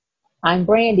I'm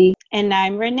Brandy, And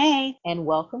I'm Renee, and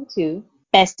welcome to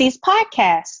Besties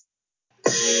Podcast.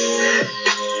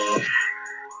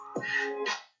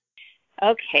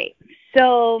 Okay,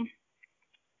 so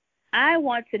I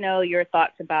want to know your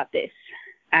thoughts about this.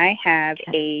 I have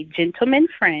a gentleman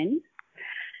friend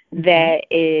Mhm. that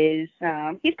is,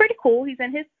 he's pretty cool. He's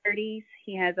in his 30s.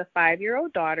 He has a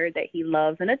 5-year-old daughter that he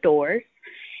loves and adores.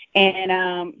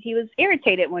 And he was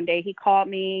irritated one day. He called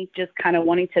me just kind of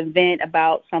wanting to vent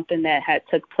about something that had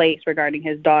took place regarding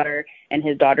his daughter and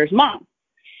his daughter's mom.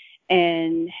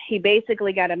 And he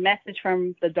basically got a message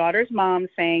from the daughter's mom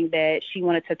saying that she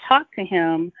wanted to talk to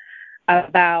him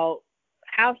about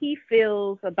how he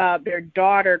feels about their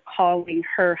daughter calling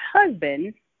her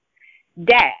husband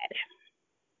dad,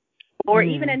 or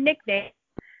even a Mm. nickname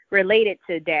related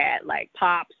to dad, like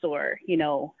pops or,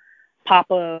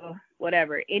 papa,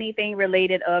 whatever, anything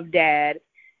related of dad.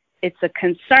 It's a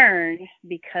concern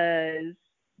because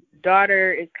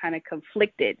daughter is kind of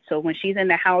conflicted. So when she's in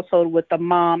the household with the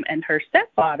mom and her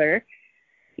stepfather,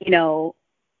 you know,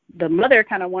 the mother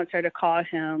kind of wants her to call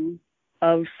him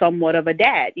of somewhat of a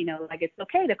dad, like it's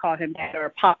okay to call him dad or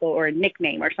papa or a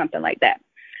nickname or something like that.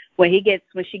 When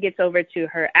she gets over to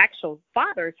her actual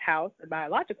father's house, the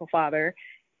biological father,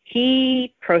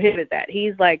 he prohibits that.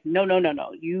 He's like, no, no, no,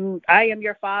 no. I am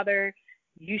your father.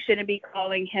 You shouldn't be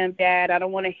calling him dad. I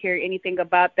don't want to hear anything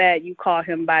about that. You call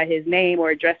him by his name or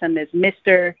address him as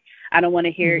Mr. I don't want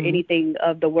to hear Mhm. anything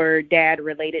of the word dad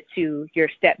related to your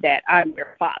stepdad. I'm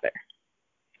your father.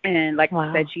 And like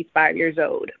I said, Wow. she's 5 years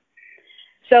old.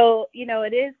 So,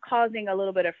 it is causing a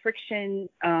little bit of friction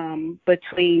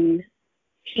between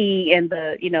he and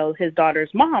his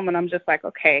daughter's mom. And I'm just like,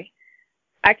 okay,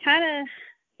 I kind of,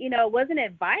 it wasn't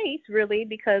advice really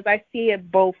because I see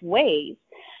it both ways.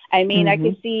 I mean, I Mhm.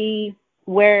 could see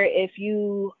where if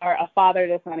you are a father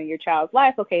that's not in your child's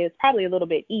life, okay, it's probably a little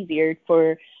bit easier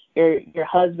for your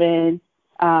husband,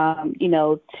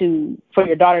 for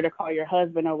your daughter to call your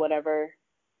husband or whatever,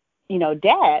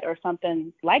 dad or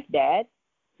something like dad.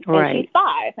 And she's Right.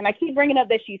 5. And I keep bringing up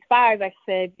that she's 5, I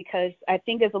said, because I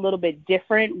think it's a little bit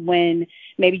different when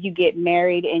maybe you get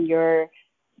married and your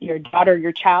daughter,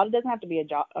 your child, it doesn't have to be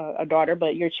a daughter,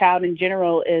 but your child in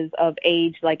general is of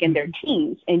age, like in their Mhm.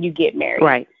 teens, and you get married.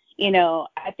 Right.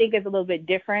 I think it's a little bit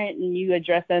different, and you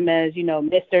address them as,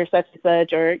 Mr. such and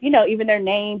such, or, even their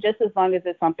name, just as long as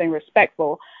it's something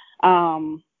respectful.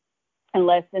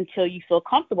 Unless until you feel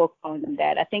comfortable calling them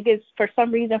that. I think it's for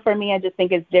some reason for me, I just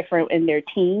think it's different in their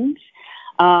teens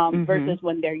versus Mhm.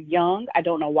 when they're young. I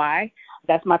don't know why.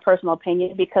 That's my personal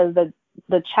opinion because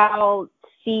the child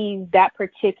sees that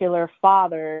particular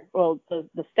father, well,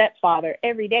 the stepfather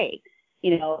every day.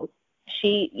 You know,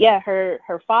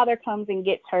 her father comes and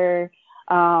gets her.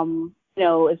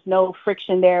 It's no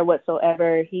friction there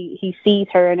whatsoever. He sees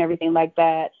her and everything like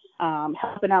that,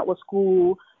 helping out with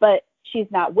school, but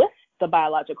she's not with the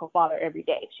biological father every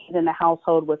day. She's in the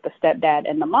household with the stepdad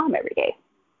and the mom every day.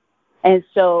 And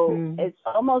so Mm. it's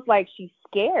almost like she's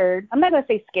scared. I'm not going to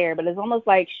say scared, but it's almost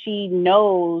like she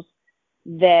knows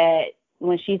that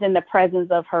when she's in the presence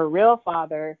of her real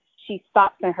father, she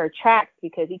stops in her tracks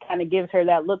because he kind of gives her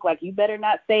that look like, you better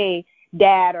not say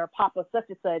dad or papa such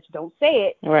and such. Don't say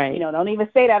it. Right. Don't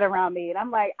even say that around me. And I'm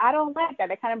like, I don't like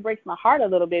that. It kind of breaks my heart a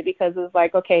little bit because it's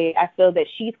like, okay, I feel that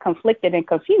she's conflicted and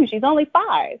confused. She's only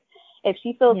 5. If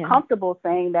she feels Yeah. comfortable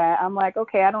saying that, I'm like,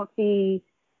 okay, I don't see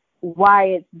why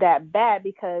it's that bad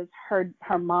because her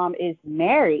mom is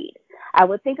married. I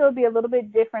would think it would be a little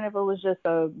bit different if it was just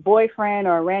a boyfriend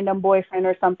or a random boyfriend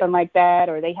or something like that,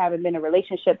 or they haven't been in a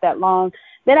relationship that long.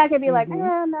 Then I could be like,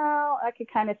 Mhm. no, I could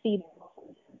kind of see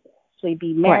actually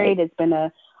be Right. married. It's been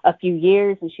a few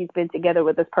years and she's been together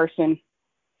with this person,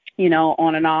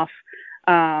 on and off,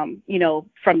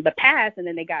 from the past, and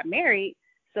then they got married.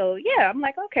 So yeah, I'm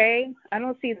like, okay, I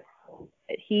don't see that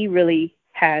he really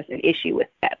has an issue with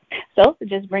that. So it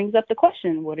just brings up the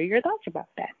question, what are your thoughts about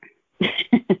that?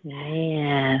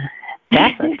 Man,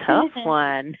 that's a tough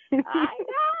one. I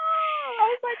know.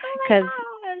 I was like, Cuz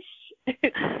oh my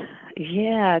gosh.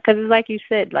 yeah, cuz it's like you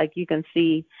said, like you can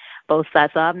see both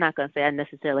sides. So I'm not going to say I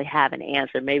necessarily have an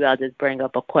answer. Maybe I'll just bring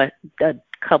up a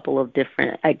couple of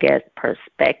different, I guess,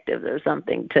 perspectives or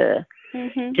something to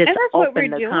And just that's what we're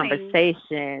open the doing.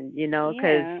 conversation,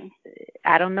 because Yeah.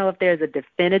 I don't know if there's a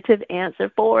definitive answer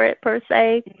for it per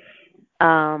se.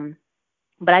 Um,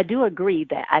 but I do agree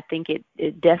that I think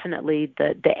it definitely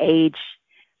the age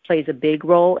plays a big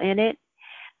role in it.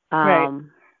 Right.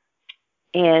 Um,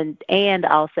 and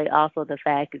I'll say also the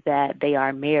fact that they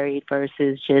are married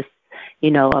versus just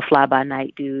a fly by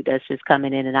night dude that's just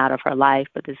coming in and out of her life,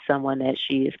 but there's someone that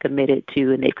she is committed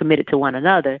to and they've committed to one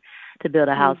another. to build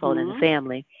a household and a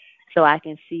family. So I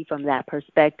can see from that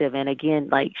perspective. And again,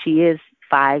 like she is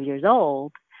 5 years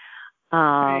old.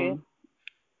 Right.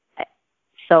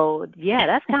 So yeah,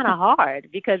 that's kind of hard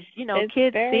because, It's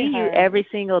kids very see you hard. every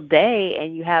single day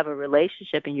and you have a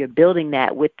relationship and you're building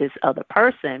that with this other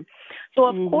person. So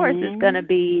of course it's going to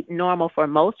be normal for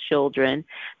most children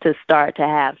to start to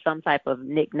have some type of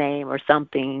nickname or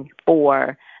something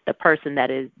for the person that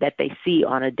they see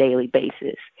on a daily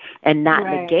basis, and not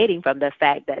negating from the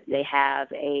fact that they have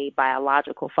a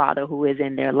biological father who is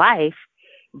in their life,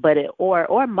 but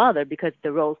or mother, because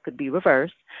the roles could be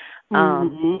reversed.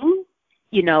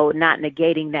 Not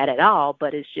negating that at all,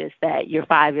 but it's just that you're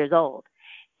 5 years old.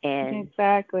 And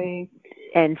exactly.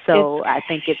 And so I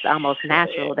think it's almost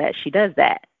natural that she does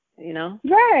that,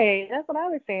 Right. That's what I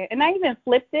was saying. And I even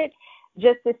flipped it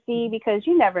just to see, because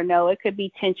you never know. It could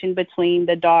be tension between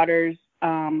the daughter's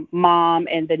mom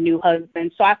and the new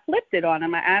husband. So I flipped it on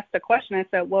him. I asked the question. I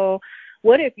said, well,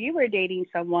 what if you were dating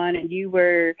someone and you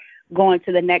were going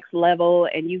to the next level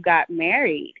and you got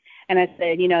married? And I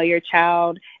said, your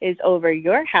child is over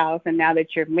your house, and now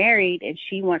that you're married and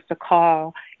she wants to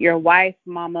call your wife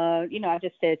Mama, I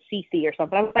just said Cece or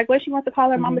something. I was like, well, she wants to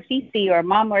call her Mama Cece or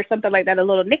Mama or something like that, a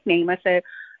little nickname. I said,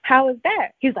 how is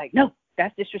that? He's like, no,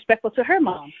 that's disrespectful to her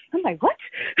mom. I'm like, what?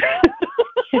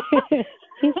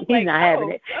 He's like, not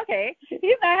having it. Okay.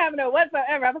 He's not having it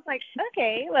whatsoever. I was like,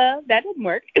 okay, well, that didn't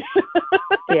work.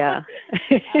 Yeah.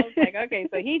 I was like, okay,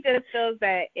 so he just feels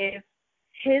that if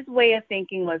his way of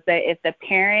thinking was that if the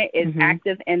parent is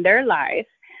active in their life,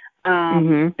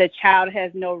 the child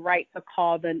has no right to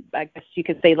call I guess you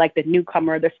could say, like the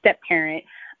newcomer, the step parent,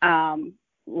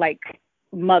 like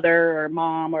mother or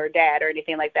mom or dad or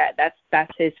anything like that.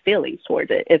 That's his feelings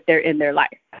towards it. If they're in their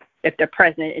life, if they're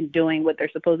present and doing what they're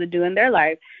supposed to do in their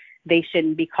life, they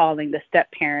shouldn't be calling the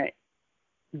step parent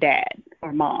dad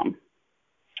or mom.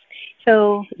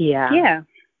 So yeah.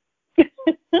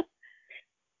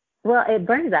 Well, it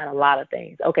brings out a lot of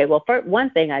things. Okay, well, one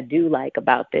thing I do like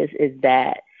about this is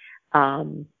that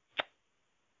his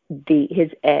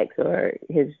ex, or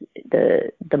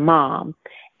the mom,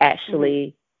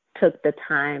 actually took the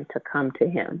time to come to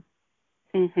him,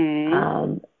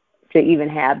 to even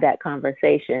have that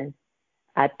conversation.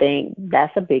 I think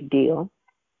that's a big deal.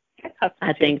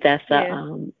 I think that's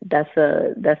a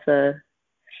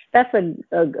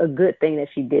good thing that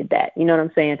she did that. You know what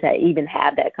I'm saying? To even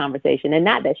have that conversation, and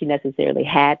not that she necessarily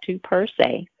had to per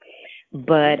se,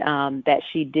 but that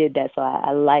she did that. So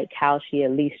I like how she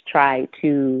at least tried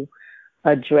to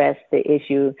address the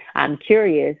issue. I'm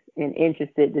curious and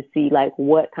interested to see like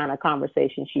what kind of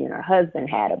conversation she and her husband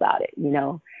had about it, and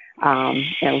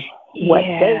what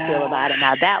they feel about it.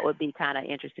 Now that would be kind of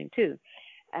interesting too.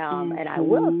 And I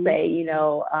will say,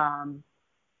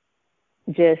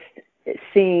 just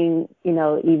seeing,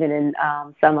 even in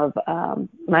some of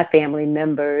my family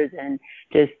members, and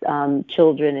just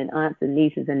children and aunts and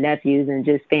nieces and nephews, and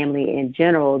just family in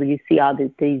general, you see all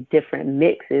these different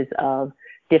mixes of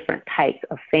different types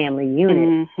of family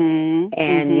units.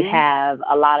 And you have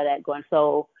a lot of that going.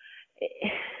 So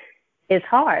it's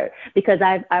hard, because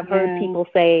I've heard people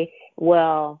say,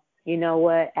 well, you know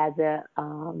what, as a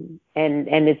and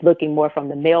it's looking more from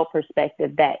the male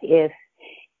perspective, that if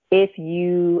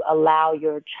you allow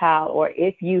your child, or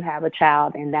if you have a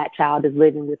child and that child is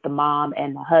living with the mom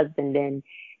and the husband, then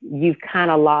you've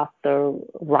kind of lost the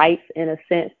rights, in a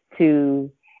sense,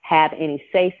 to have any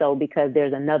say so, because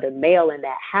there's another male in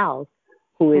that house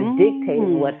who is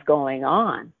dictating what's going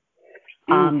on,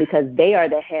 because they are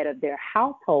the head of their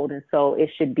household, and so it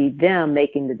should be them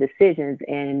making the decisions,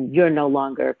 and you're no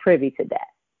longer privy to that.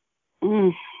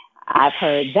 I've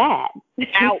heard that.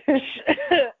 Ouch.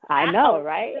 I know,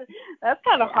 right? That's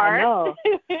kind of hard. I know.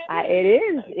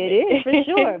 It is for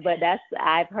sure. But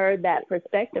I've heard that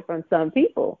perspective from some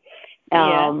people.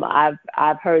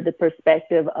 I've heard the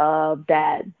perspective of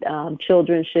that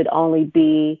children should only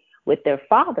be with their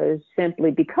fathers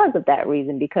simply because of that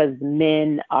reason, because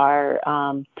men are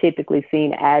typically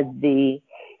seen as the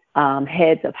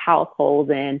heads of households,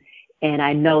 and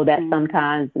I know that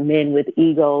sometimes men with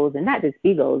egos, and not just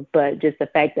egos, but just the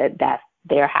fact that that's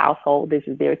their household, this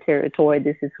is their territory,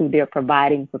 this is who they're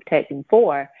providing, protecting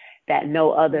for, that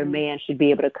no other man should be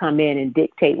able to come in and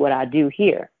dictate what I do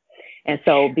here. And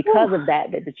so because of that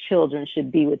the children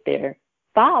should be with their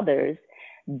fathers,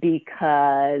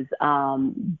 because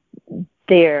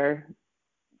they're,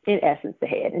 in essence, the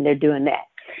head, and they're doing that.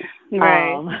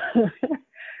 Right.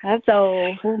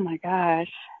 So, oh my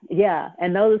gosh. Yeah.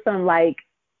 And those are some, like,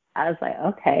 I was like,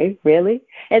 okay, really?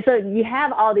 And so you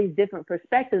have all these different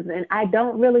perspectives, and I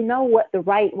don't really know what the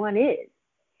right one is,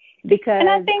 because. And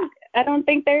I think I don't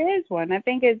think there is one. I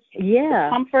think it's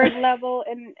comfort level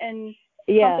and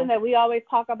something that we always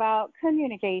talk about,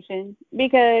 communication,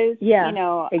 because,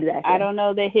 exactly. I don't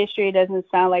know the history. It doesn't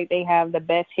sound like they have the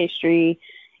best history,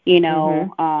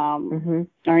 or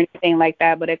anything like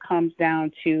that, but it comes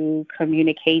down to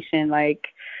communication, like,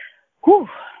 whew,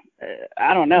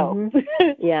 I don't know.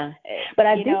 Yeah. But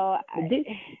I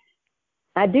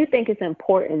do think it's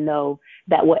important, though,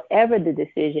 that whatever the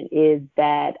decision is,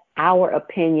 that our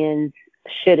opinions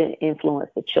shouldn't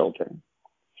influence the children.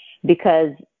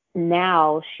 Because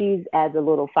now she's, as a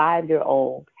little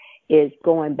 5-year-old, is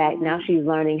going back. Now she's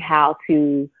learning how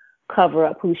to cover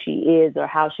up who she is or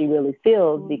how she really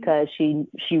feels, because she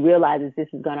realizes this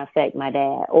is going to affect my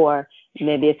dad, or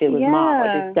maybe if it was mom, or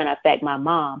this is going to affect my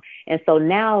mom. And so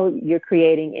now you're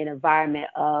creating an environment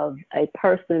of a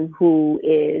person who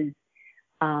is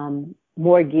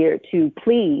more geared to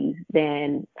please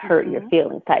than hurt your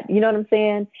feelings type. You know what I'm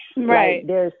saying? Right. Like,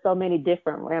 there's so many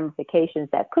different ramifications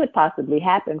that could possibly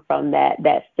happen from that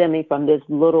stemming from this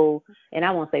little, and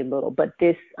I won't say little, but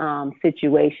this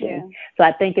situation. Yeah. So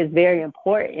I think it's very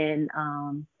important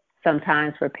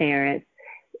sometimes for parents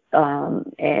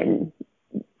and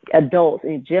adults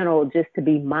in general just to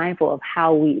be mindful of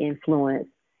how we influence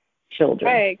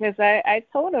children. Right, because I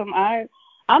told him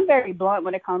I'm very blunt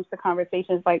when it comes to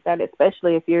conversations like that,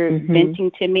 especially if you're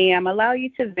venting to me. I'm allow you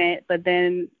to vent, but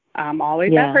then I'm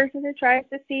always that person that tries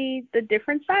to see the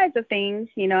different sides of things.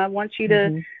 I want you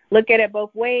to look at it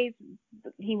both ways.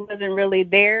 He wasn't really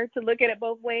there to look at it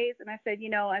both ways. And I said,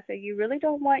 you really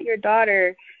don't want your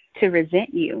daughter to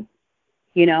resent you.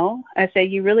 I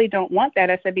said, you really don't want that.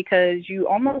 I said, because you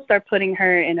almost are putting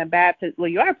her in a bad,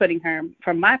 you are putting her,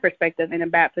 from my perspective, in a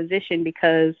bad position,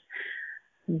 because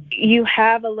you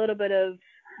have a little bit of,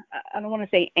 I don't want to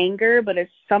say anger, but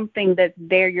it's something that's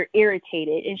there. You're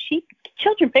irritated. And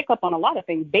children pick up on a lot of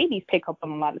things. Babies pick up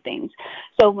on a lot of things.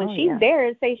 So when she's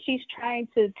there, say she's trying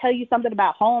to tell you something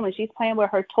about home and she's playing with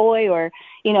her toy, or,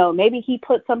 maybe he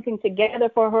put something together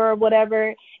for her or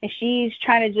whatever, and she's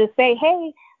trying to just say,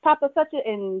 hey, Papa such a,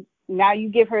 and now you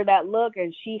give her that look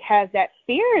and she has that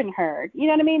fear in her. You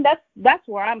know what I mean? That's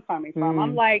where I'm coming from.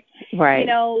 I'm like,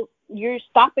 you're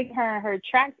stopping her in her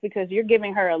tracks because you're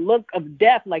giving her a look of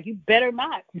death, like, you better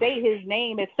not say his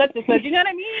name as such and such. You know what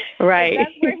I mean? Right.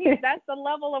 And that's the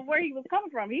level of where he was coming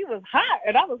from. He was hot,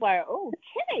 and I was like,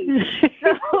 okay.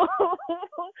 So,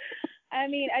 I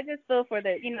mean, I just feel for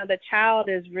the child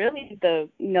is really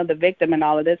the victim in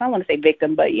all of this. I don't want to say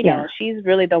victim, but she's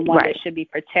really the one that should be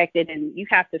protected, and you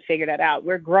have to figure that out.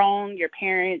 We're grown, your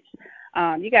parents.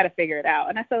 You got to figure it out.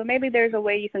 And I thought maybe there's a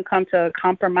way you can come to a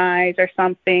compromise or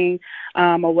something,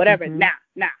 or whatever. No.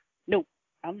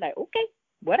 I'm like, okay,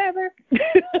 whatever.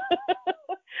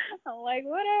 I'm like,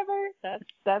 whatever.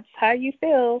 That's how you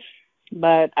feel.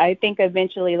 But I think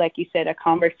eventually, like you said, a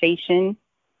conversation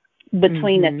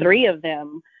between the three of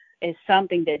them is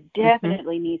something that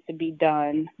definitely needs to be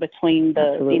done between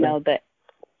the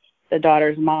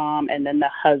daughter's mom and then the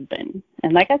husband.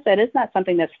 And like I said, it's not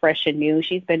something that's fresh and new.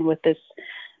 She's been with this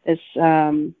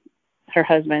her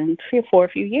husband for a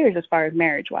few years as far as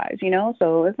marriage-wise,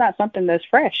 so it's not something that's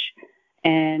fresh.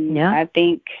 And I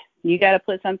think you got to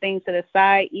put some things to the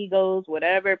side, egos,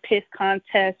 whatever, piss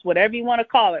contest, whatever you want to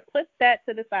call it. Put that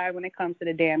to the side when it comes to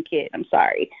the damn kid. I'm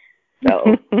sorry.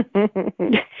 So,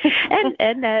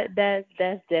 and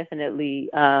that's definitely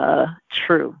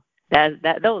true.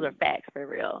 Those are facts for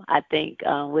real. I think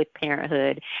with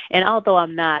parenthood, and although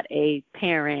I'm not a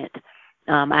parent,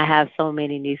 I have so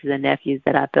many nieces and nephews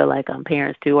that I feel like I'm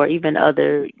parents to, or even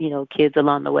other kids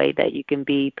along the way that you can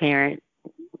be parent.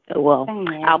 Well,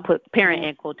 I'll put parent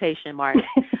in quotation marks,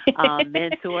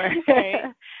 mentor.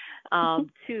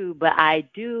 Too, but I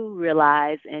do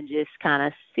realize and just kind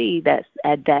of see that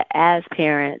as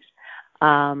parents,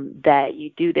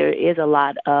 that there is a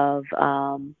lot of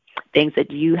things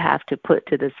that you have to put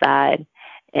to the side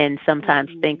and sometimes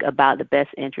think about the best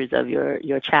interests of your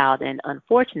child. And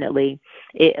unfortunately,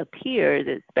 it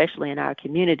appears, especially in our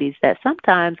communities, that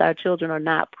sometimes our children are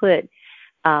not put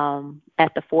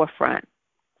at the forefront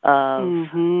of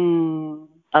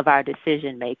our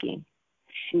decision making.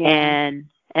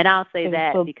 And I'll say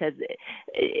that because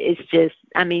it's just,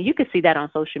 I mean, you can see that on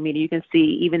social media. You can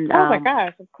see even oh my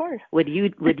gosh, of course, with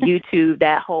YouTube,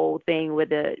 that whole thing where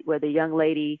the young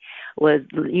lady was,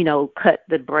 cut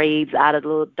the braids out of the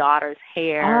little daughter's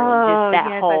hair. Oh, just that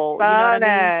yes, whole, I saw what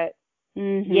that. I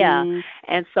mean? Yeah.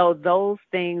 And so those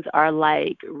things are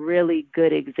like really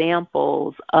good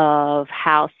examples of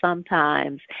how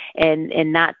sometimes,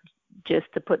 and not just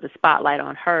to put the spotlight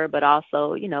on her, but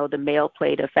also, the male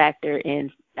played a factor in,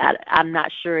 I'm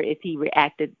not sure if he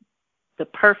reacted the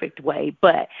perfect way,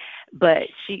 but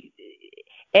she,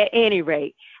 at any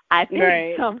rate, I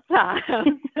think sometimes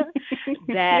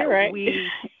that we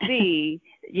see,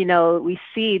 we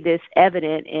see this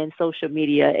evident in social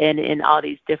media and in all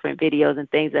these different videos and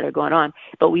things that are going on,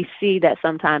 but we see that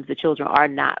sometimes the children are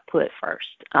not put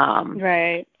first. And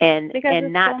because and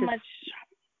there's not so much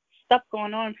stuff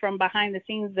going on from behind the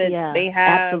scenes that they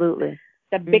have. Absolutely.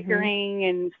 The bickering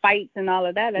and fights and all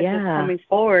of that's just coming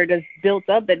forward is built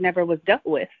up that never was dealt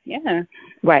with. Yeah.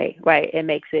 Right. It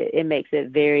makes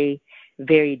it very,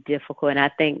 very difficult. And I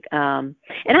think,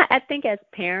 I think as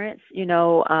parents,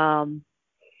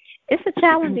 it's a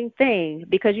challenging thing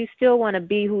because you still want to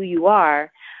be who you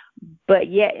are, but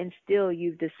yet and still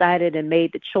you've decided and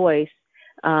made the choice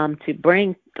to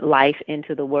bring life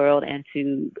into the world and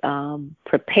to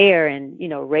prepare and,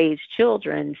 raise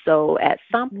children. So at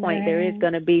some point there is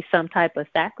going to be some type of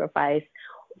sacrifice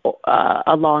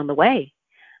along the way,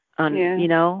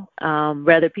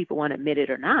 whether people want to admit it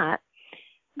or not.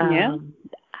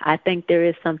 I think there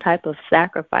is some type of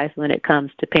sacrifice when it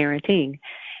comes to parenting,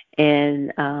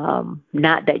 and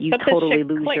not that you totally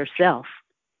lose yourself.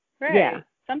 Right. Yeah.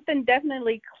 Something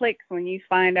definitely clicks when you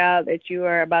find out that you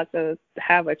are about to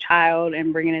have a child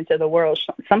and bring it into the world.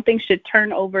 Something should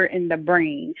turn over in the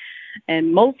brain.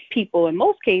 And most people, in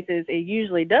most cases, it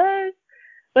usually does,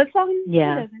 but some it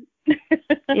doesn't.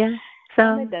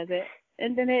 Some it doesn't.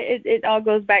 And then it all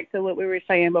goes back to what we were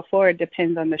saying before. It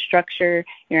depends on the structure,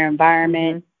 your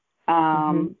environment,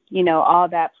 all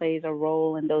that plays a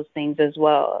role in those things as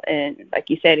well. And like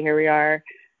you said, here we are.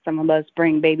 Some of us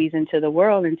bring babies into the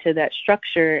world, into that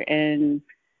structure, and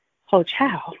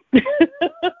child.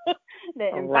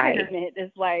 The environment is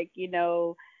like,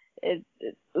 it's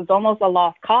almost a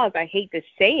lost cause. I hate to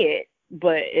say it,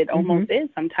 but it almost is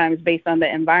sometimes based on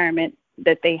the environment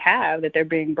that they have, that they're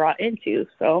being brought into.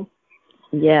 So,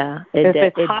 if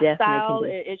it's hostile,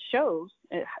 it shows.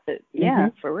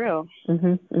 For real.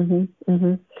 And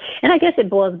I guess it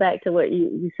boils back to what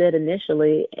you said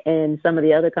initially and some of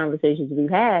the other conversations we've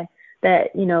had,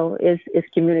 that, is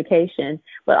communication.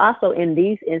 But also in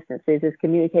these instances, it's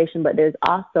communication, but there's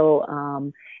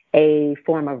also a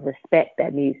form of respect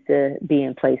that needs to be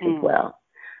in place as well.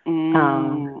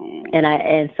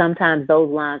 And sometimes those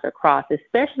lines are crossed,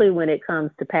 especially when it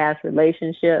comes to past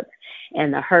relationships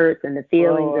and the hurts and the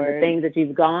feelings and the things that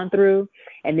you've gone through.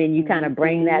 And then you kind of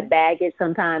bring that baggage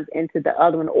sometimes into the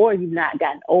other one, or you've not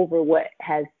gotten over what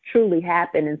has truly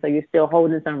happened. And so you're still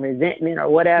holding some resentment or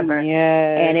whatever.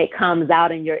 And it comes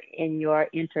out in your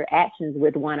interactions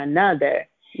with one another.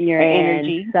 Your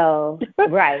energy. So,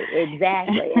 right,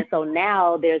 exactly. And so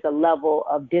now there's a level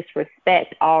of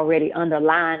disrespect already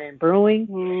underlying and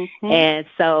brewing. And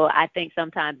so I think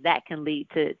sometimes that can lead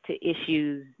to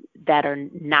issues that are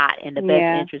not in the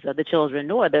best interest of the children,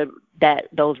 nor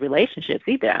those relationships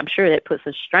either. I'm sure that puts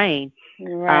a strain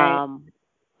on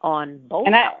both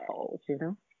households,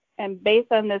 And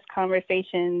based on this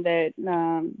conversation that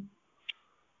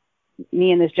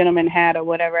me and this gentleman had or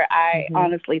whatever, I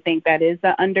honestly think that is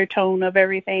the undertone of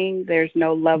everything. There's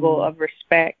no level of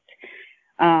respect.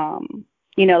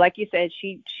 Like you said,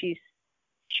 she's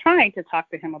trying to talk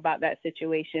to him about that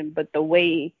situation, but the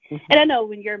way, and I know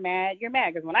when you're mad,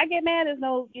 because when I get mad, there's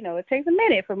no, it takes a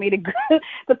minute for me to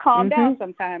calm down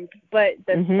sometimes. But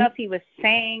the stuff he was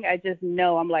saying, I just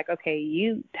know, I'm like, okay,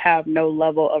 you have no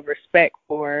level of respect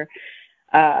for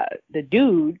the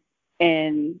dude,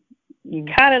 and you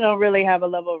kind of don't really have a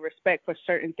level of respect for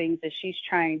certain things that she's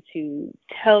trying to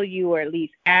tell you or at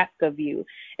least ask of you.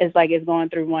 It's like it's going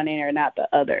through one ear and not the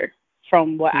other,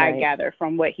 from what I gather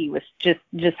from what he was just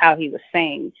how he was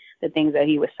saying the things that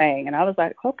he was saying. And I was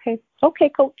like, okay,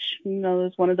 coach.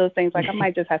 It's one of those things like I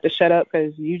might just have to shut up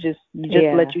because you just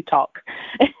let you talk.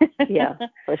 Yeah,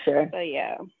 for sure. But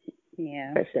yeah.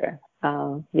 For sure.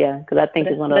 Because I think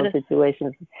it's one of those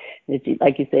situations that,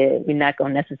 like you said, we're not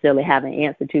going to necessarily have an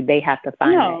answer to. They have to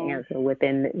find that answer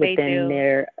within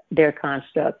their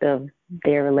construct of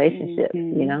their relationship,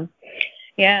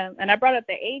 Yeah, and I brought up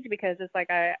the age because it's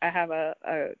like I have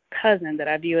a cousin that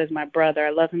I view as my brother. I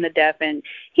love him to death, and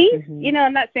he's,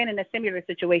 I'm not saying in a similar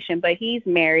situation, but he's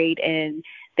married and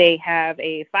they have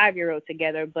a 5-year-old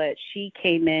together, but she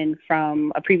came in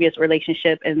from a previous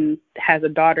relationship and has a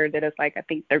daughter that is like, I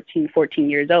think 13, 14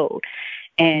 years old.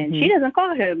 And she doesn't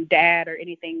call him dad or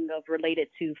anything of related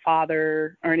to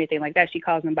father or anything like that. She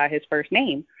calls him by his first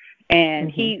name. And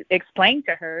he explained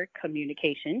to her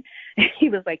communication. He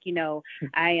was like,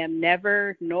 I am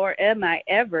never, nor am I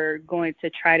ever going to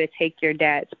try to take your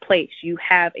dad's place. You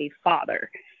have a father,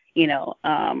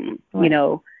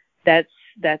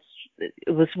 that's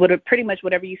it was pretty much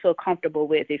whatever you feel comfortable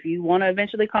with. If you want to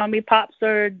eventually call me pops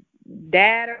or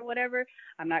dad or whatever,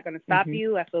 I'm not going to stop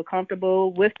you. I feel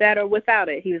comfortable with that or without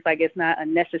it. He was like, it's not a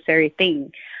necessary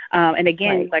thing. And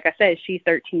again, like I said, she's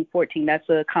 13, 14. That's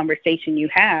a conversation you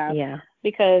have. Yeah.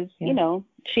 Because, you know,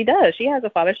 she does. She has a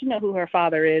father. She knows who her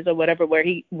father is or whatever,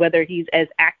 whether he's as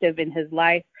active in his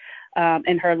life,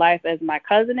 in her life as my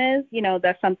cousin is. You know,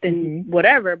 that's something,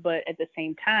 whatever. But at the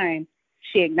same time,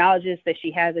 she acknowledges that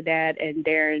she has a dad, and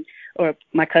Darren, or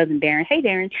my cousin Darren, hey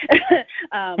Darren,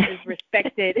 is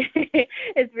respected.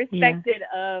 Is respected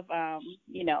of,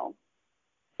 you know,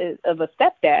 of a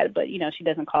stepdad, but you know she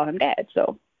doesn't call him dad.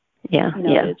 So you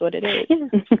know, it is what it is.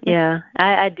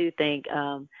 I do think,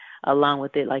 along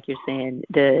with it, like you're saying,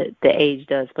 the age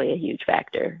does play a huge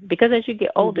factor, because as you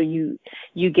get older, you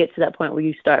get to that point where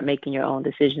you start making your own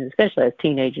decisions, especially as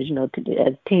teenagers. You know,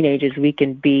 as teenagers, we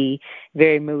can be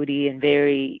very moody and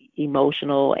very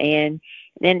emotional, and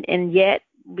yet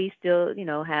we still, you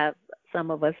know, have,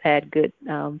 some of us had good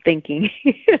thinking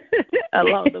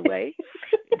along the way,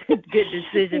 good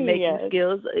decision making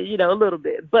skills, you know, a little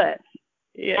bit, but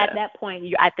at that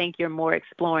point, I think you're more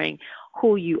exploring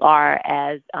who you are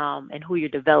as, and who you're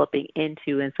developing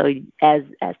into. And so as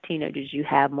teenagers, you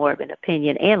have more of an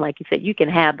opinion. And like you said, you can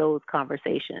have those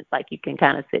conversations. Like you can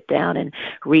kind of sit down and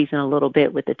reason a little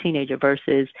bit with a teenager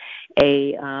versus a,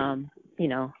 you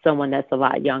know, someone that's a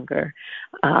lot younger.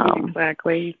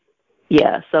 Exactly.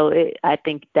 Yeah. So I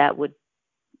think that would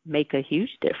make a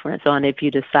huge difference on if you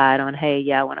decide on,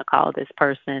 hey, I want to call this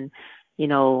person, you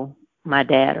know, my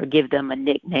dad, or give them a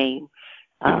nickname.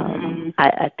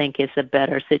 I think it's a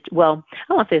better well,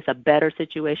 I won't say it's a better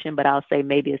situation, but I'll say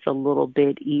maybe it's a little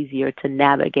bit easier to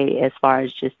navigate as far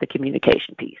as just the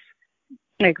communication piece.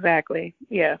 Exactly.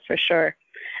 Yeah, for sure.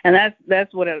 And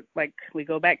that's what like we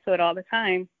go back to it all the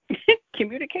time.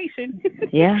 Communication.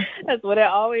 Yeah. That's what it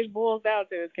always boils down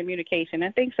to, is communication.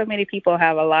 I think so many people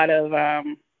have a lot of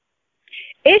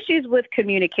issues with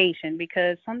communication,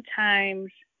 because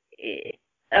sometimes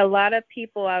a lot of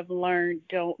people I've learned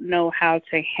don't know how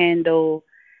to handle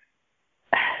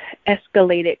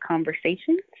escalated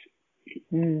conversations,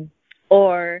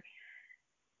 or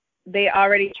they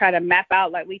already try to map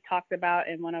out, like we talked about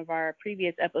in one of our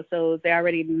previous episodes, they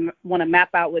already want to map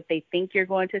out what they think you're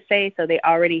going to say. So they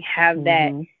already have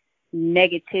that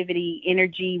negativity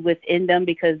energy within them,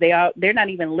 because they're not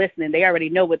even listening. They already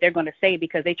know what they're going to say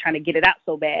because they're trying to get it out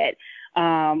so bad.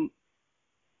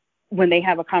 When they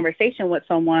have a conversation with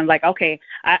someone, like, okay,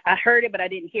 I heard it, but I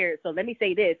didn't hear it, so let me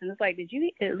say this. And it's like, did you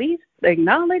at least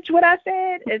acknowledge what I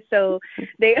said? And so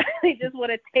they just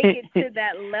want to take it to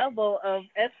that level of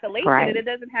escalation, and it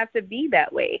doesn't have to be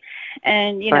that way.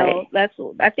 And, you know,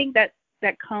 I think that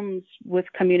comes with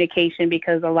communication,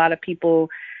 because a lot of people,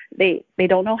 they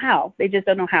don't know how. They just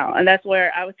don't know how. And that's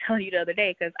where I was telling you the other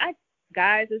day, because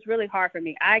guys, it's really hard for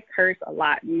me. I curse a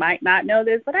lot. You might not know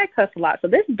this, but I cuss a lot. So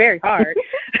this is very hard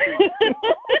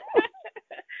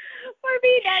for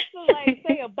me not to like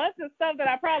say a bunch of stuff that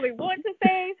I probably want to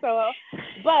say. So,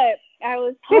 but I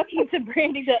was talking to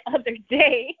Brandy the other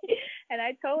day, and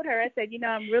I told her, I said, you know,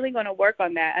 I'm really going to work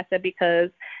on that. I said, because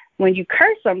when you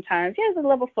curse sometimes, there's a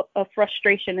level of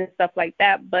frustration and stuff like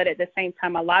that. But at the same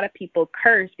time, a lot of people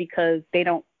curse because they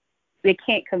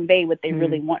can't convey what they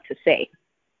really want to say.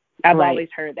 I've always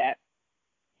heard that.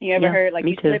 You ever heard, like,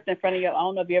 you slipped in front of I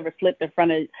don't know if you ever slipped in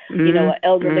front of, you know,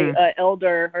 an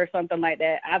elder or something like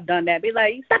that. I've done that. Be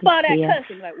like, stop all that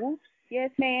cussing. Be like, oops, yes,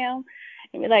 ma'am.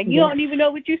 And be like, you don't even know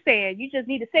what you're saying. You just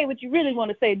need to say what you really want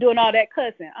to say, doing all that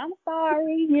cussing. I'm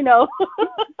sorry, you know.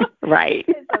 Right.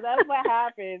 So that's what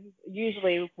happens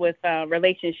usually with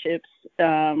relationships,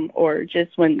 or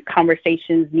just when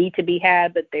conversations need to be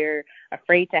had, but they're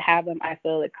afraid to have them. I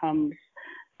feel it comes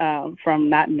from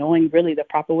not knowing really the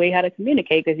proper way how to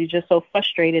communicate, because you're just so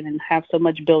frustrated and have so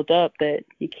much built up that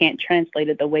you can't translate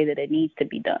it the way that it needs to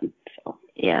be done. So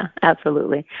yeah,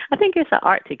 absolutely. I think it's an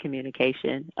art to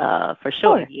communication, for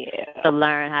sure. Oh, yeah. To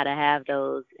learn how to have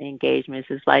those engagements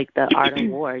is like the art of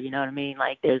war. You know what I mean?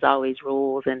 Like there's always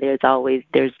rules, and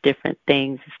there's different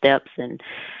things, steps, and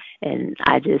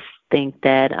I just think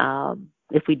that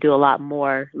if we do a lot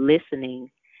more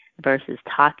listening versus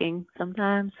talking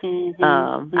sometimes.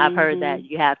 I've heard that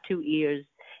you have two ears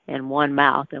and one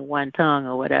mouth and one tongue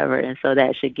or whatever, and so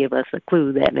that should give us a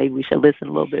clue that maybe we should listen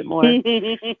a little bit more. I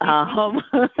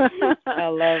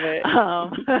love it.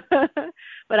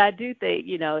 But I do think,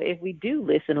 you know, if we do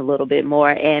listen a little bit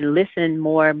more and listen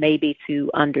more maybe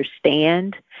to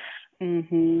understand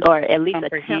or at least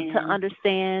Comprehend. attempt to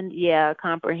understand,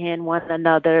 comprehend one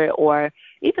another, or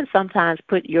even sometimes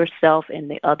put yourself in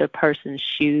the other person's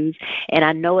shoes. And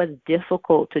I know it's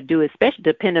difficult to do, especially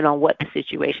depending on what the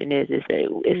situation is,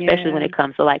 especially when it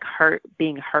comes to like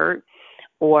being hurt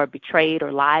or betrayed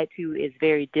or lied to. Is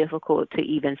very difficult to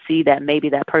even see that maybe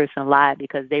that person lied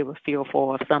because they were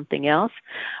fearful of something else,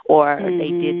 or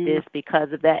they did this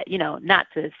because of that. Not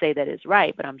to say that it's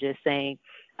right, but I'm just saying,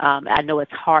 I know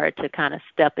it's hard to kind of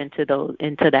step into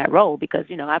that role because,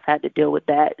 I've had to deal with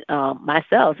that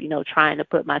myself, trying to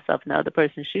put myself in the other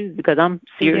person's shoes because I'm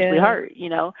seriously hurt,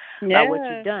 about what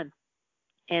you've done.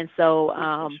 And so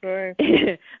sure.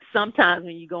 sometimes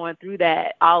when you're going through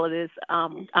that, all of this,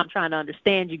 I'm trying to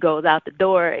understand you goes out the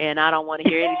door, and I don't want to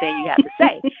hear anything you have to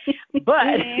say.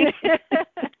 But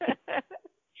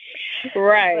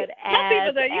right. But some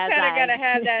people, though, you kind of got to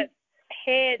have that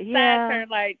head side turn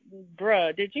like,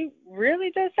 bruh, did you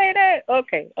really just say that?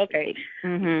 Okay.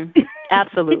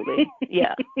 Absolutely.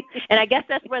 Yeah. And I guess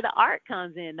that's where the art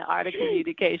comes in, the art of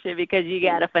communication, because you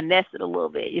got to finesse it a little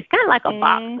bit. It's kind of like a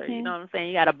boxer, you know what I'm saying?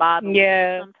 You got to bob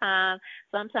sometimes.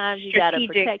 Sometimes you got to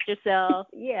protect yourself.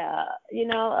 Yeah.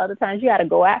 Other times you got to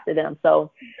go after them.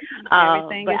 So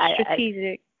everything is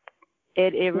strategic.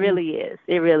 It really is.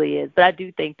 It really is. But I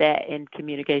do think that in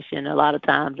communication a lot of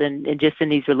times, and just in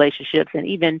these relationships, and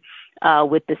even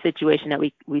with the situation that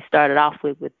we started off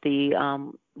with the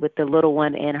little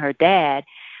one and her dad,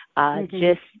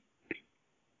 just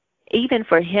even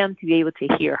for him to be able to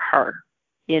hear her,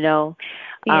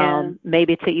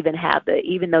 maybe to even have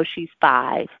even though she's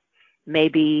 5,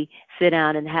 maybe sit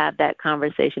down and have that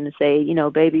conversation and say,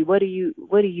 baby, what do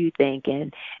you think,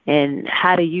 and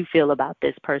how do you feel about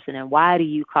this person, and why do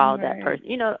you call that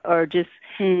person, or just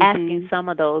asking some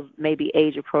of those maybe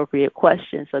age appropriate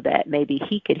questions so that maybe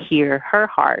he could hear her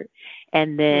heart,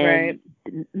 and then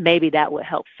maybe that would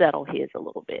help settle his a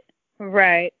little bit.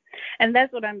 Right. And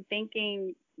that's what I'm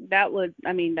thinking. That's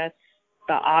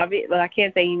the obvious. Well, I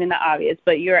can't say even the obvious,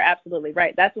 but you're absolutely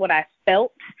right. That's what I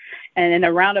felt. And in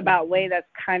a roundabout way, that's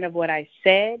kind of what I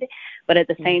said. But at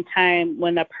the same time,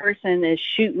 when a person is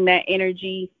shooting that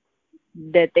energy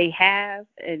that they have,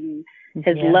 and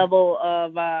his level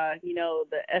of,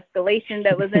 the escalation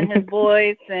that was in his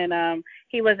voice, and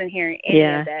he wasn't hearing any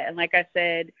of that. And like I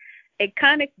said, it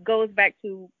kind of goes back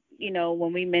to,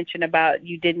 when we mentioned about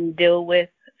you didn't deal with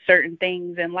certain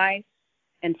things in life,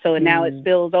 and so now it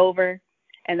spills over.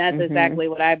 And that's exactly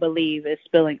what I believe is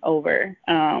spilling over.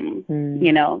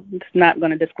 It's not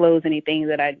going to disclose anything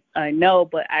that I know,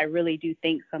 but I really do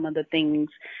think some of the things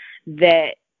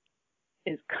that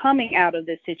is coming out of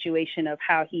this situation of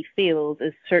how he feels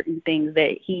is certain things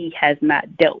that he has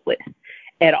not dealt with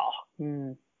at all.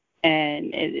 And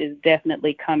it is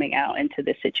definitely coming out into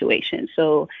this situation.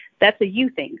 So that's a you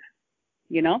thing,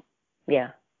 Yeah,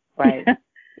 right.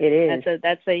 It is.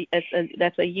 That's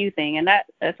a you thing, and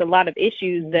that's a lot of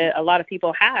issues that a lot of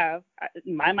people have,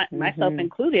 myself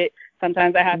included.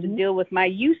 Sometimes I have to deal with my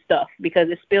you stuff because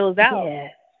it spills out,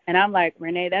 and I'm like,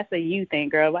 Renee, that's a you thing,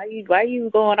 girl. Why you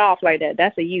going off like that?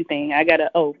 That's a you thing. I gotta.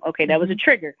 Oh, okay, that was a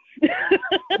trigger.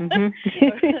 Know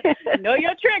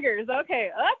your triggers.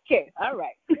 Okay, all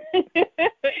right.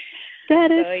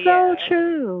 That is so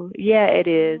true. Yeah, it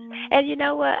is. And you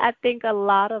know what? I think a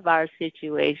lot of our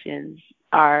situations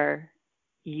are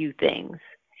you things.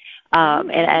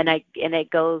 And it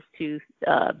goes to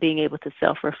being able to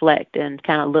self-reflect and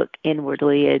kind of look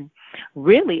inwardly and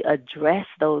really address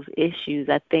those issues.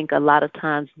 I think a lot of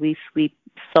times we sweep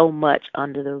so much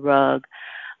under the rug.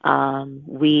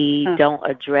 We don't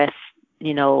address,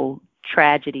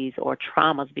 tragedies or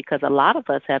traumas, because a lot of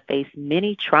us have faced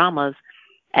many traumas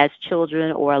as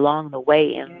children or along the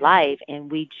way in life,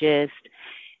 and we just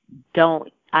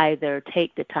don't either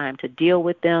take the time to deal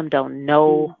with them, don't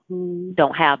know,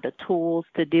 don't have the tools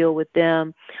to deal with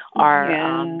them,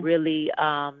 are really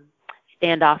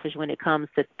standoffish when it comes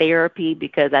to therapy,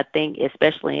 because I think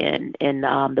especially in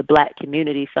the Black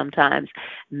community, sometimes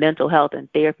mental health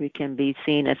and therapy can be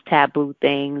seen as taboo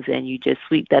things, and you just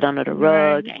sweep that under the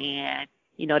rug, and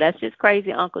that's just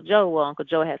crazy Uncle Joe. Well, Uncle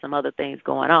Joe has some other things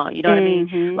going on. You know what I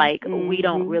mean? Like, we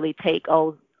don't really take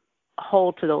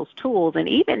hold to those tools. And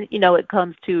even, it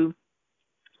comes to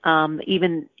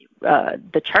even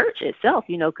the church itself,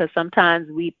 because sometimes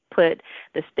we put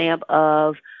the stamp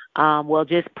of, well,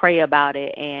 just pray about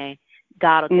it and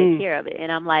God will take care of it.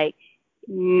 And I'm like,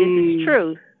 this is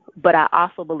true. but I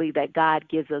also believe that God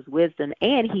gives us wisdom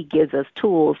and he gives us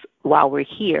tools while we're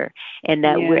here, and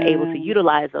that we're able to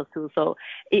utilize those tools. So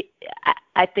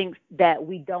I think that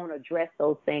we don't address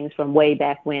those things from way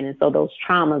back when. And so those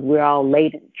traumas, we're all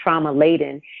trauma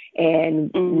laden.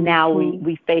 And now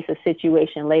we face a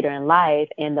situation later in life,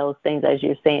 and those things, as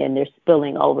you're saying, they're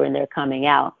spilling over and they're coming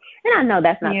out. And I know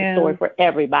that's not the story for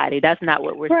everybody. That's not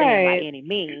what we're saying by any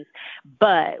means.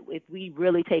 But if we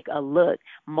really take a look,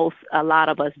 a lot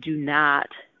of us do not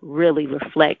really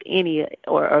reflect any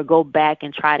or go back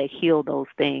and try to heal those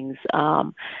things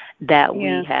that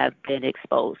we have been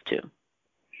exposed to.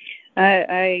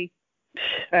 I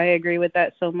agree with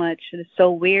that so much. It's so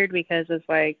weird because it's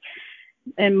like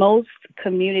in most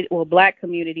Black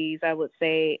communities, I would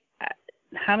say,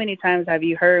 how many times have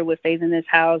you heard what stays in this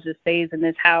house just stays in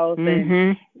this house?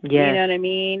 And you know what I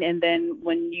mean? And then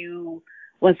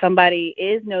when somebody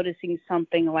is noticing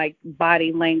something like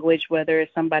body language, whether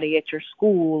it's somebody at your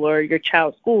school or your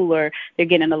child's school, or they're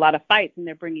getting in a lot of fights and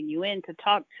they're bringing you in to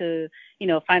talk to,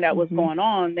 find out what's going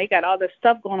on. They got all this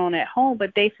stuff going on at home,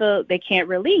 but they feel they can't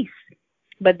release.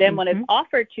 But then when it's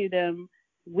offered to them,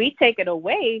 we take it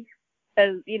away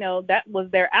as, that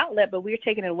was their outlet, but we're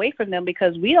taking it away from them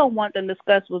because we don't want them to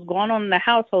discuss what's going on in the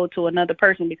household to another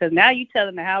person, because now you're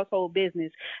telling the household business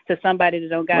to somebody that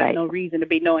don't got no reason to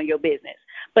be knowing your business.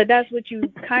 But that's what you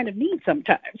kind of need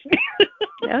sometimes.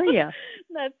 Oh, yeah.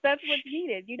 That's what's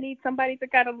needed. You need somebody to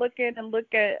kind of look at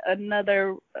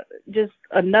another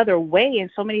way.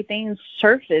 And so many things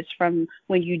surface from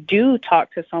when you do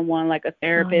talk to someone like a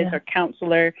therapist or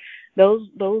counselor.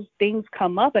 Those things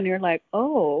come up and you're like,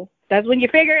 oh, that's when you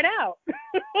figure it out.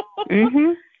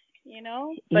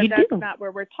 But that's not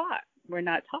where we're taught. We're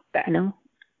not taught that. No.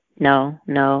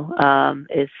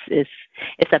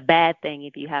 It's a bad thing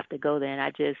if you have to go there. And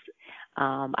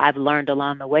I've learned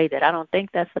along the way that I don't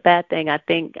think that's a bad thing. I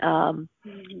think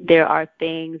there are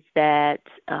things that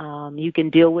you can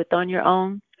deal with on your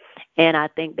own. And I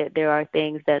think that there are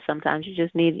things that sometimes you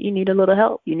need a little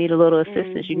help. You need a little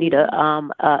assistance. You need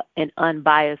an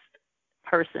unbiased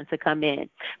person to come in,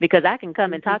 because I can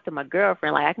come and talk to my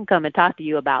girlfriend. Like, I can come and talk to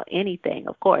you about anything,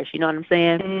 of course, you know what I'm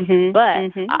saying?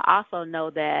 But I also know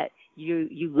that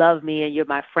you love me and you're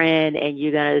my friend, and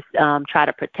you're going to try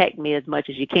to protect me as much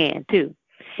as you can too.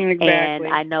 Exactly. And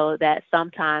I know that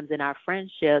sometimes in our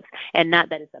friendships, and not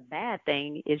that it's a bad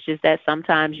thing, it's just that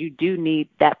sometimes you do need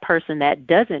that person that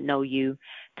doesn't know you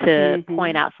to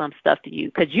point out some stuff to you,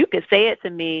 because you could say it to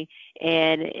me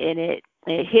and it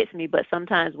hits me, but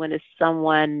sometimes when it's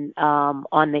someone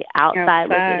on the outside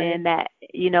looking in that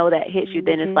that hits you,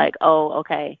 then it's like, oh,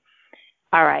 okay,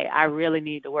 all right, I really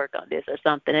need to work on this or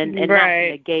something, and not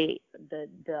to negate the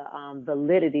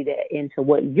validity into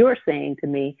what you're saying to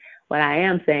me. What I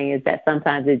am saying is that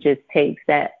sometimes it just takes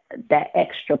that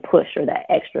extra push or that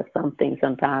extra something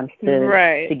sometimes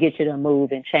to get you to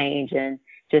move and change and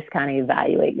just kind of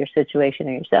evaluate your situation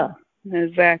and yourself.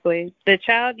 Exactly. The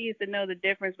child needs to know the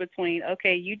difference between,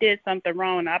 okay, you did something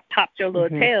wrong, I popped your little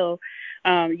tail.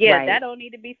 That don't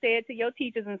need to be said to your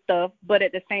teachers and stuff, but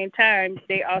at the same time,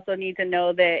 they also need to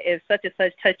know that if such and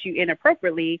such touch you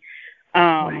inappropriately,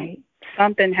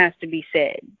 something has to be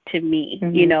said to me,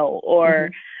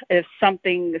 or if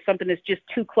something is just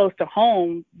too close to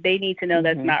home, they need to know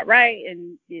that's not right,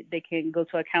 and they can go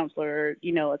to a counselor,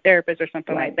 a therapist or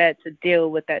something like that to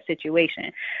deal with that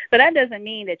situation. But that doesn't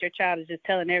mean that your child is just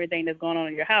telling everything that's going on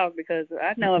in your house, because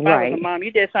I know if I was a mom,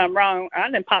 you did something wrong, I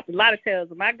done popped a lot of tails,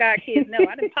 and my God kids know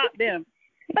I done popped them.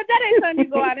 But that ain't something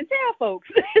you go out and tell folks.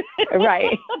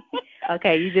 Right.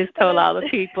 Okay, you just told all the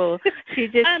people. She's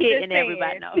just kidding,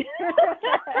 everybody knows.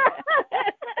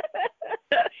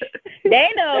 They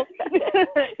know.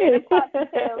 They pop the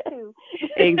tail too.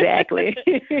 Exactly.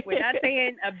 We're not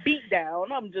saying a beat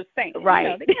down. I'm just saying.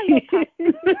 Right. They got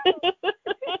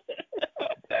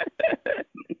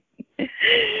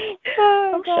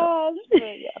oh gosh.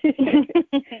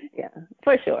 Yeah,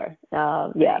 for sure.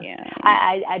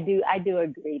 I do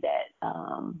agree that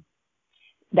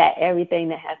that everything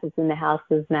that happens in the house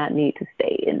does not need to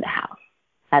stay in the house.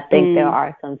 I think there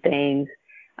are some things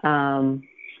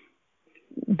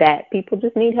that people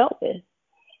just need help with,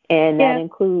 and that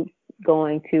includes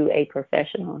going to a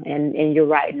professional. And you're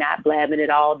right, not blabbing it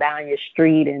all down your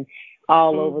street and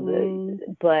all over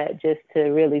but just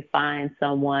to really find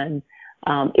someone,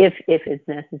 if it's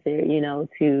necessary,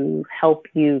 to help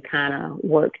you kind of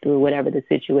work through whatever the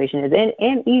situation is,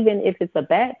 and even if it's a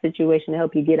bad situation, to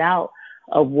help you get out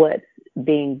of what's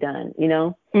being done.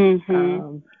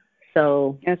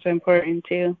 So that's important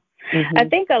too. I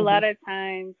think a lot of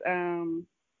times,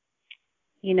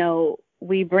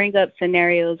 we bring up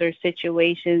scenarios or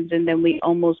situations and then we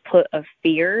almost put a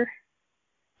fear.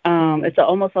 It's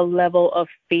almost a level of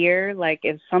fear. Like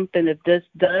if this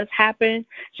does happen,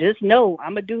 just know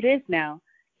I'm going to do this now,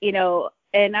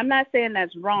 and I'm not saying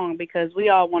that's wrong because we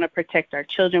all want to protect our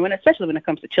children, especially when it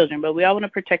comes to children, but we all want to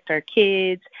protect our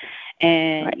kids.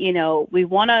 And, right. We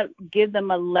want to give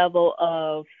them a level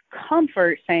of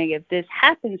comfort saying if this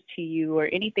happens to you or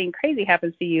anything crazy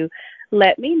happens to you,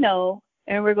 let me know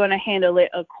and we're going to handle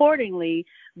it accordingly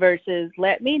versus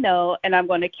let me know and I'm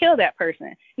going to kill that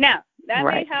person. Now, that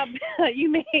right.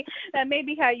 that may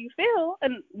be how you feel,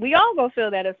 and we all gonna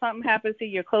feel that if something happens to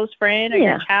your close friend or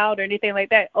your child or anything like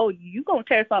that. Oh, you gonna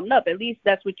tear something up. At least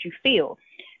that's what you feel.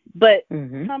 But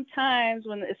sometimes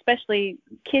when, especially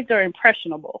kids are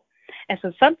impressionable, and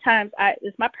so sometimes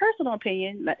it's my personal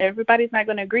opinion. Everybody's not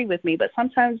going to agree with me, but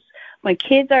sometimes when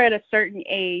kids are at a certain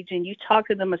age and you talk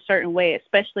to them a certain way,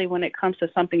 especially when it comes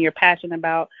to something you're passionate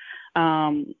about,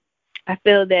 I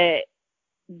feel that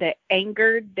the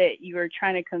anger that you are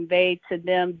trying to convey to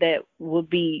them that will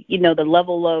be, the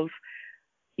level of,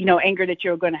 anger that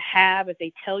you're going to have if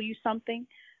they tell you something,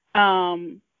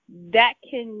 that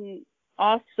can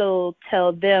also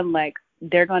tell them like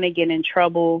they're going to get in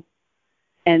trouble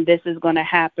and this is going to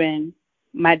happen.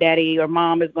 My daddy or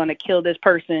mom is going to kill this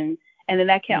person. And then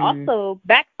that can also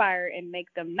backfire and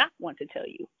make them not want to tell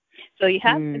you. So you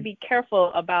have to be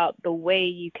careful about the way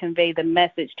you convey the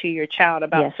message to your child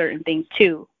about certain things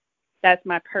too. That's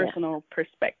my personal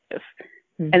perspective.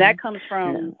 And that comes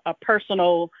from a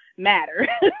personal matter.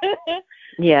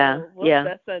 Yeah. So,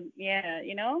 that's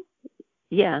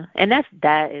Yeah. And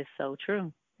that is so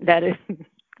true. That is,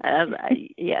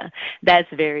 that's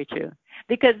very true.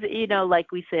 Because,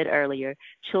 like we said earlier,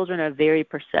 children are very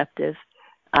perceptive.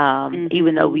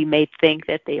 Even though we may think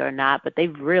that they are not, but they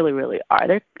really, really are.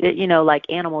 They're, like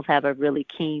animals have a really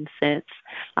keen sense,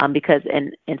 because,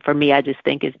 and for me, I just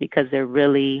think it's because they're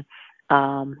really,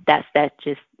 that's that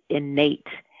just innate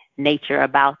nature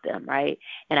about them, right?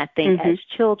 And I think as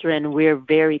children, we're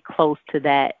very close to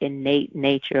that innate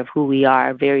nature of who we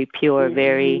are, very pure,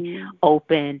 very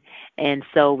open. And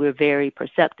so we're very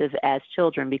perceptive as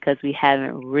children because we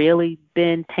haven't really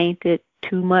been tainted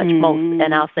too much, most,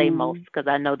 and I'll say most because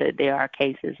I know that there are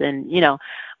cases, and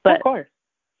but of course,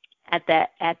 at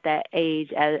that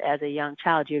age, as a young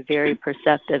child, you're very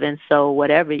perceptive, and so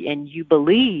whatever, and you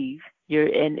believe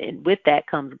and with that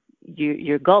comes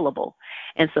you're gullible,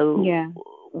 and so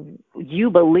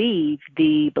you believe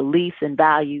the beliefs and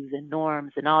values and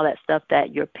norms and all that stuff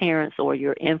that your parents or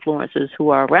your influencers who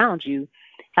are around you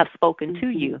have spoken to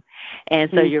you. And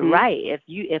so you're right.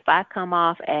 If I come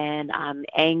off and I'm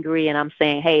angry and I'm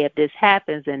saying, hey, if this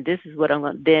happens and this is what I'm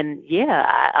going to, then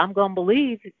I'm going to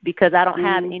believe because I don't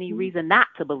have any reason not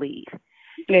to believe.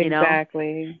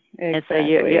 Exactly. And so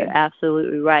you're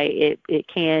absolutely right. It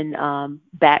can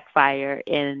backfire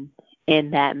in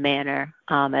that manner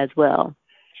as well.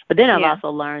 But then I've also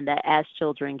learned that as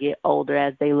children get older,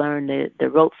 as they learn the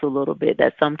ropes a little bit,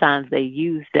 that sometimes they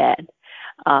use that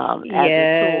as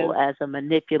a tool, as a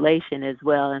manipulation as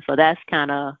well. And so that's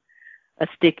kind of a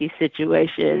sticky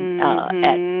situation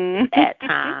at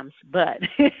times. But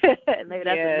maybe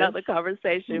that's another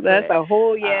conversation. That's a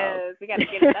whole we got to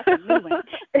get it. That's a new one.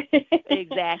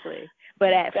 Exactly.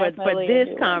 But for this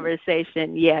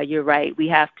conversation, you're right. We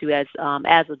have to, as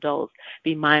adults,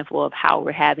 be mindful of how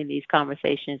we're having these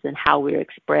conversations and how we're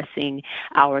expressing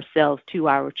ourselves to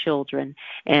our children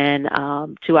and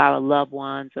to our loved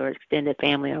ones or extended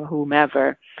family or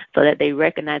whomever, so that they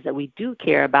recognize that we do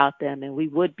care about them and we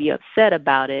would be upset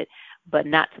about it, but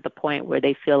not to the point where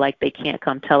they feel like they can't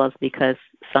come tell us because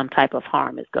some type of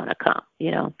harm is going to come,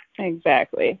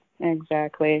 Exactly.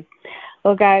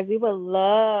 Well, guys, we would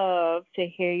love to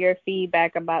hear your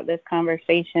feedback about this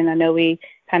conversation. I know we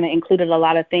kind of included a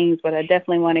lot of things, but I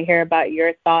definitely want to hear about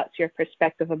your thoughts, your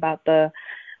perspective about the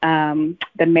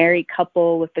married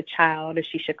couple with the child, if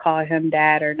she should call him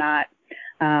dad or not.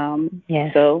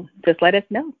 So just let us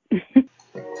know.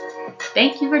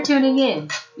 Thank you for tuning in.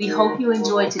 We hope you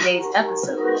enjoyed today's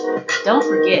episode. Don't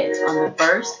forget, on the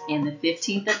 1st and the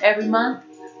 15th of every month,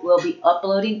 we'll be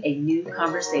uploading a new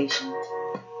conversation.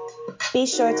 Be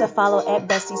sure to follow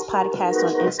 @Besties Podcast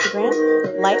on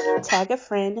Instagram, like, tag a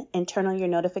friend, and turn on your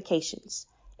notifications.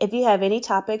 If you have any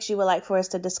topics you would like for us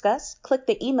to discuss, click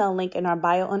the email link in our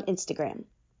bio on Instagram.